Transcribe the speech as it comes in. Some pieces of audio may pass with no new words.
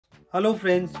Hello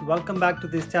friends, welcome back to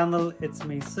this channel. It's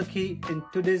me Sukhi. In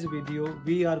today's video,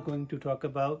 we are going to talk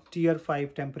about Tier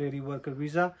 5 temporary worker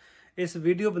visa. इस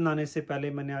video बनाने से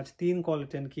पहले मैंने आज 3 call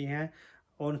attend किए हैं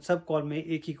और सब कॉल में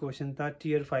एक ही क्वेश्चन था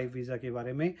Tier 5 वीज़ा के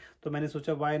बारे में. तो मैंने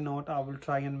सोचा why not, I will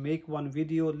try and make one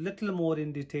video little more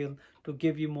in detail to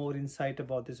give you more insight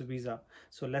about this visa.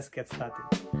 So let's get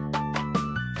started.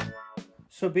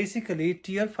 So basically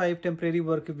Tier 5 temporary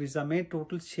work visa में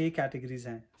total 6 categories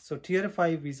हैं. So Tier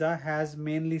 5 visa has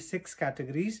mainly 6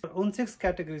 categories. उन 6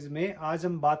 categories में आज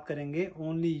हम बात करेंगे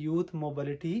only youth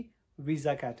mobility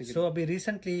visa category. So अभी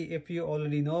recently if you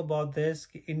already know about this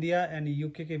कि India and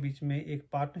UK के बीच में एक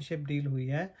partnership deal हुई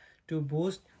है to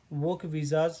boost work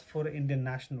visas for Indian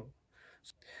national.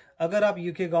 अगर आप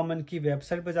यूके गवर्नमेंट की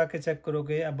वेबसाइट पर जाके चेक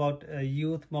करोगे about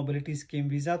youth mobility scheme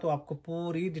visa तो आपको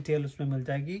पूरी डिटेल उसमें मिल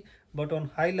जाएगी. बट ऑन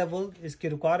हाई लेवल इसकी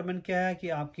रिक्वायरमेंट क्या है कि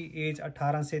आपकी एज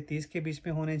 18 से 30 के बीच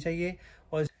में होनी चाहिए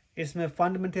और इसमें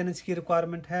फंड मेंटेनेंस की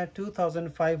रिक्वायरमेंट है.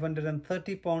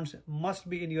 2530 pounds must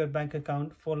be in your bank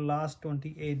account for last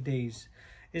 28 days.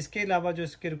 इसके अलावा जो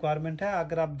इसकी रिक्वायरमेंट है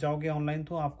अगर आप जाओगे ऑनलाइन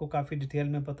तो आपको काफ़ी डिटेल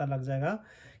में पता लग जाएगा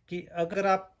कि अगर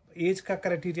आप एज का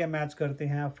क्राइटेरिया मैच करते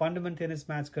हैं, फंड मेंटेनेंस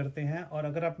मैच करते हैं और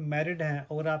अगर आप मैरिड हैं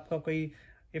और आपका कोई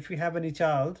if you have any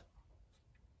child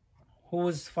who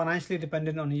is financially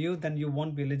dependent on you then you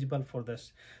won't be eligible for this.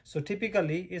 So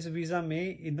typically इस वीज़ा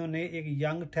में इन्होंने एक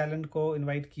यंग टैलेंट को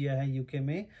इनवाइट किया है यूके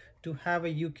में to have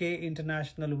a UK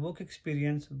international work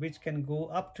experience which can go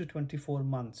up to 24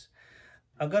 months.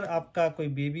 अगर आपका कोई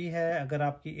बेबी है, अगर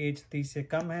आपकी एज 30 से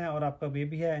कम है और आपका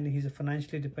बेबी है and he is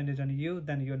financially dependent on you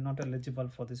then you are not eligible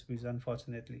for this visa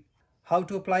unfortunately. How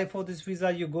to apply for this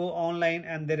visa? You go online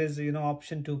and there is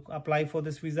option to apply for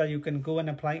this visa. You can go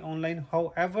and apply online.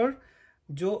 However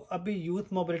जो अभी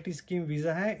youth mobility scheme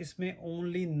visa है इसमें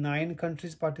only 9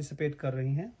 countries participate कर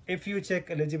रही हैं. If you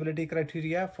check eligibility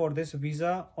criteria for this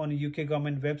visa on UK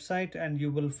government website and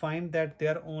you will find that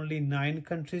there are only 9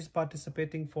 countries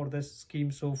participating for this scheme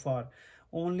so far.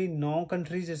 Only 9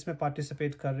 countries इसमें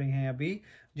participate कर रही हैं अभी,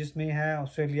 जिसमें है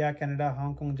Australia, Canada,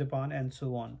 Hong Kong, Japan and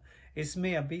so on.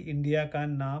 इसमें अभी India का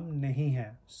नाम नहीं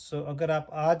है. सो अगर आप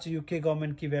आज यूके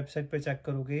गवर्नमेंट की वेबसाइट पर चेक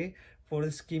करोगे फॉर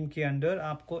स्कीम के अंडर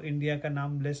आपको इंडिया का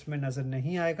नाम लिस्ट में नजर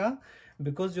नहीं आएगा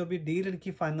बिकॉज जो भी डील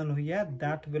इनकी फाइनल हुई है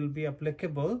that will be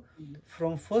applicable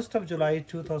from 1 जुलाई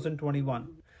 2021.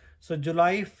 सो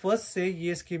जुलाई 1 से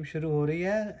ये स्कीम शुरू हो रही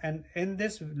है and in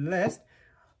this list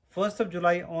 1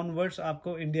 July onwards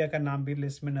आपको इंडिया का नाम भी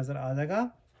लिस्ट में नजर आ जाएगा.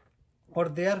 और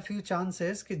देयर आर फ्यू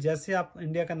चांसेस कि जैसे आप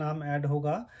इंडिया का नाम ऐड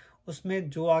होगा उसमें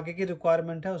जो आगे की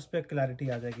रिक्वायरमेंट है उस पर क्लैरिटी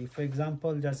आ जाएगी. फॉर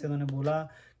एग्जांपल जैसे उन्होंने बोला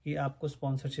कि आपको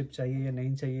स्पॉन्सरशिप चाहिए या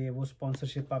नहीं चाहिए, वो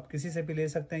स्पॉन्सरशिप आप किसी से भी ले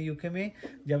सकते हैं यूके में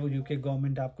जब यूके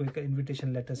गवर्नमेंट आपको एक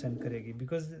इनविटेशन लेटर सेंड करेगी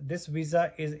because this visa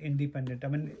is independent.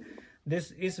 I mean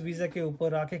इस वीज़ा के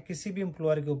ऊपर आके किसी भी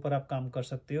एम्प्लॉयर के ऊपर आप काम कर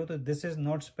सकते हो. तो this is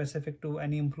not specific to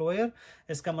any employer.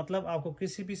 इसका मतलब आपको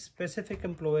किसी भी स्पेसिफिक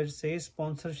एम्प्लॉयर से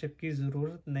स्पॉन्सरशिप की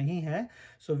ज़रूरत नहीं है.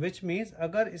 सो विच मीन्स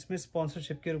अगर इसमें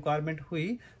स्पॉन्सरशिप की रिक्वायरमेंट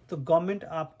हुई तो गवर्नमेंट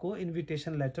आपको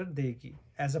इन्विटेशन लेटर देगी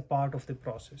as a part of the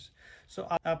process. सो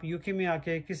आप यूके में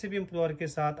आके किसी भी एम्प्लॉयर के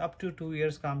साथ अप टू 2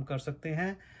 years काम कर सकते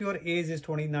हैं. योर एज इज़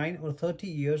 29 और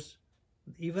 30 years,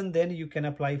 even then you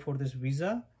can apply for this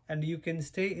visa and you can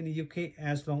stay in UK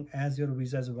as long as your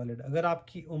visa is valid. अगर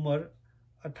आपकी उम्र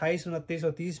 28, 29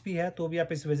 और 30 भी है तो भी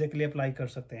आप इस वीज़ा के लिए अप्लाई कर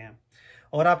सकते हैं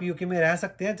और आप यूके में रह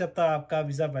सकते हैं जब तक आपका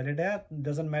वीज़ा वैलिड है.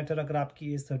 डजंट मैटर अगर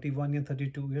आपकी एज 31 या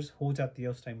 32 years हो जाती है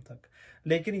उस टाइम तक,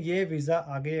 लेकिन ये वीज़ा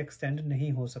आगे एक्सटेंड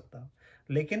नहीं हो सकता.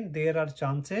 लेकिन देयर आर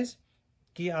चांसेस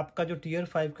कि आपका जो Tier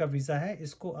 5 का वीज़ा है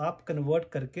इसको आप कन्वर्ट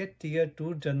करके Tier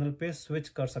 2 जनरल पे स्विच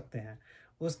कर सकते हैं.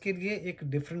 उसके लिए एक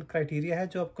डिफरेंट क्राइटेरिया है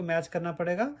जो आपको मैच करना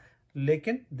पड़ेगा,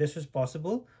 लेकिन दिस इज़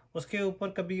पॉसिबल. उसके ऊपर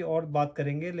कभी और बात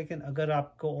करेंगे, लेकिन अगर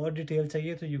आपको और डिटेल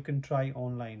चाहिए तो you can try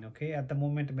online. Okay, at the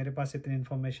moment मेरे पास इतनी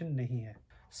इन्फॉर्मेशन नहीं है.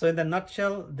 So in the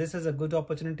nutshell, this is a good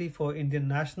opportunity for Indian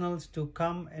nationals to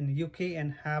come in UK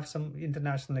and have some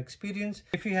international experience.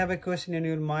 If you have a question in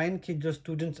your mind कि जो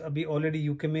students अभी already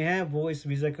UK में हैं वो इस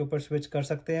visa के ऊपर switch कर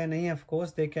सकते हैं, नहीं, of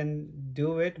course they can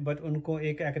do it, but उनको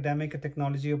एक academic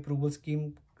technology approval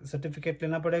scheme certificate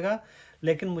लेना पड़ेगा.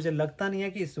 लेकिन मुझे लगता नहीं है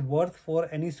कि it's worth for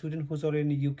any student whose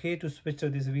already in UK to switch to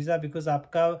this visa because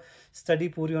आपका स्टडी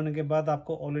पूरी होने के बाद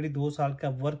आपको ऑलरेडी 2 साल का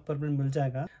वर्क परमिट मिल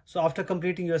जाएगा. So after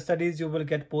completing your studies you will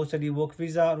get post study work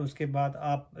visa और उसके बाद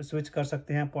आप स्विच कर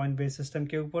सकते हैं पॉइंट बेस्ड सिस्टम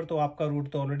के ऊपर. तो आपका रूट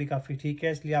तो ऑलरेडी काफ़ी ठीक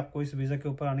है, इसलिए आपको इस वीज़ा के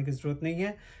ऊपर आने की जरूरत नहीं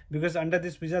है because under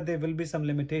this visa there will be some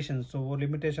limitation. सो वो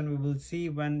limitation we will see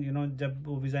when जब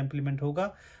वो वीज़ा इंप्लीमेंट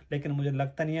होगा. लेकिन मुझे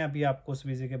लगता नहीं है अभी आपको उस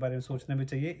वीज़े के बारे में सोचना भी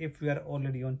चाहिए if you are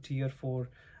already on Tier 4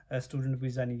 student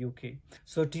visa in UK.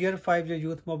 So tier 5 जो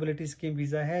यूथ मोबिलिटी स्कीम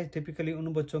वीज़ा है टिपिकली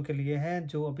उन बच्चों के लिए है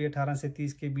जो अभी 18 से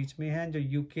 30 के बीच में हैं, जो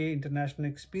यूके इंटरनेशनल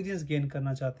एक्सपीरियंस गेन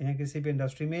करना चाहते हैं किसी भी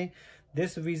इंडस्ट्री में।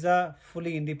 दिस वीज़ा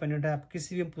फुली इंडिपेंडेंट है, आप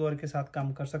किसी भी एम्प्लॉयर के साथ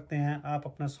काम कर सकते हैं, आप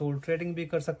अपना सोल ट्रेडिंग भी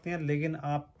कर सकते हैं, लेकिन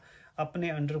आप अपने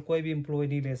अंडर कोई भी एम्प्लॉय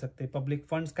नहीं ले सकते। पब्लिक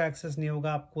फंड्स का एक्सेस नहीं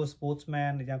होगा, आपको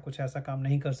स्पोर्ट्समैन या कुछ ऐसा काम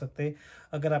नहीं कर सकते।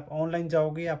 अगर आप ऑनलाइन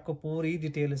जाओगे आपको पूरी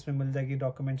डिटेल इसमें मिल जाएगी,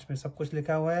 डॉक्यूमेंट्स में सब कुछ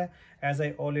लिखा हुआ है। As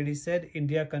I already said,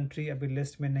 India country अभी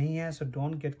लिस्ट में नहीं है, so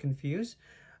don't get confuse.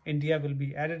 India will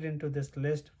be added into this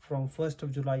list from 1st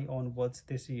of July onwards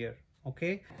this year. Okay,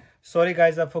 sorry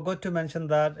guys, I forgot to mention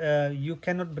that you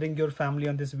cannot bring your family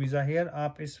on this visa here.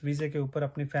 आप इस वीज़े के ऊपर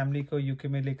अपनी family को UK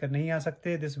में लेकर नहीं आ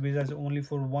सकते। This visa is only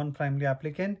for one primary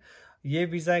applicant. ये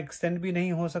वीज़ा एक्सटेंड भी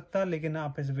नहीं हो सकता, लेकिन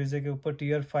आप इस वीज़े के ऊपर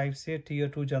टीयर 5 से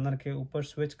टीयर 2 जनरल के ऊपर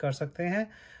स्विच कर सकते हैं,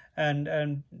 and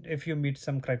if you meet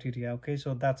some criteria. Okay,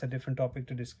 so that's a different topic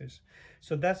to discuss.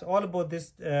 So that's all about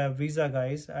this visa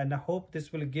guys, and I hope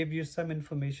this will give you some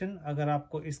information. अगर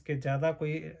आपको इसके ज़्यादा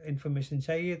कोई information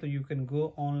चाहिए तो you can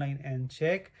go online and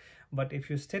check. But if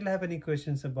you still have any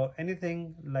questions about anything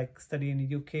like study in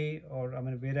UK, or I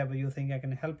mean wherever you think I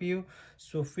can help you,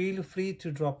 so feel free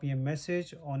to drop me a message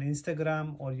on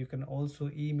Instagram, or you can also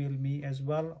email me as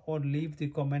well, or leave the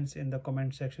comments in the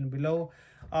comment section below.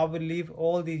 I will leave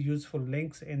all the useful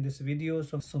links in this video,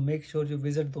 so make sure you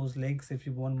visit those links if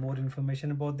you want more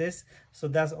information about this.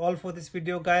 So that's all for this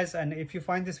video guys, and if you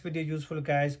find this video useful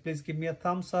guys, please give me a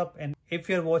thumbs up, and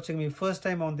if you're watching me first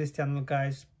time on this channel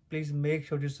guys, please make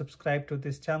sure to subscribe to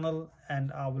this channel,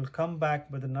 and I will come back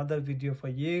with another video for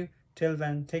you. Till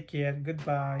then, take care.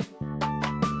 Goodbye.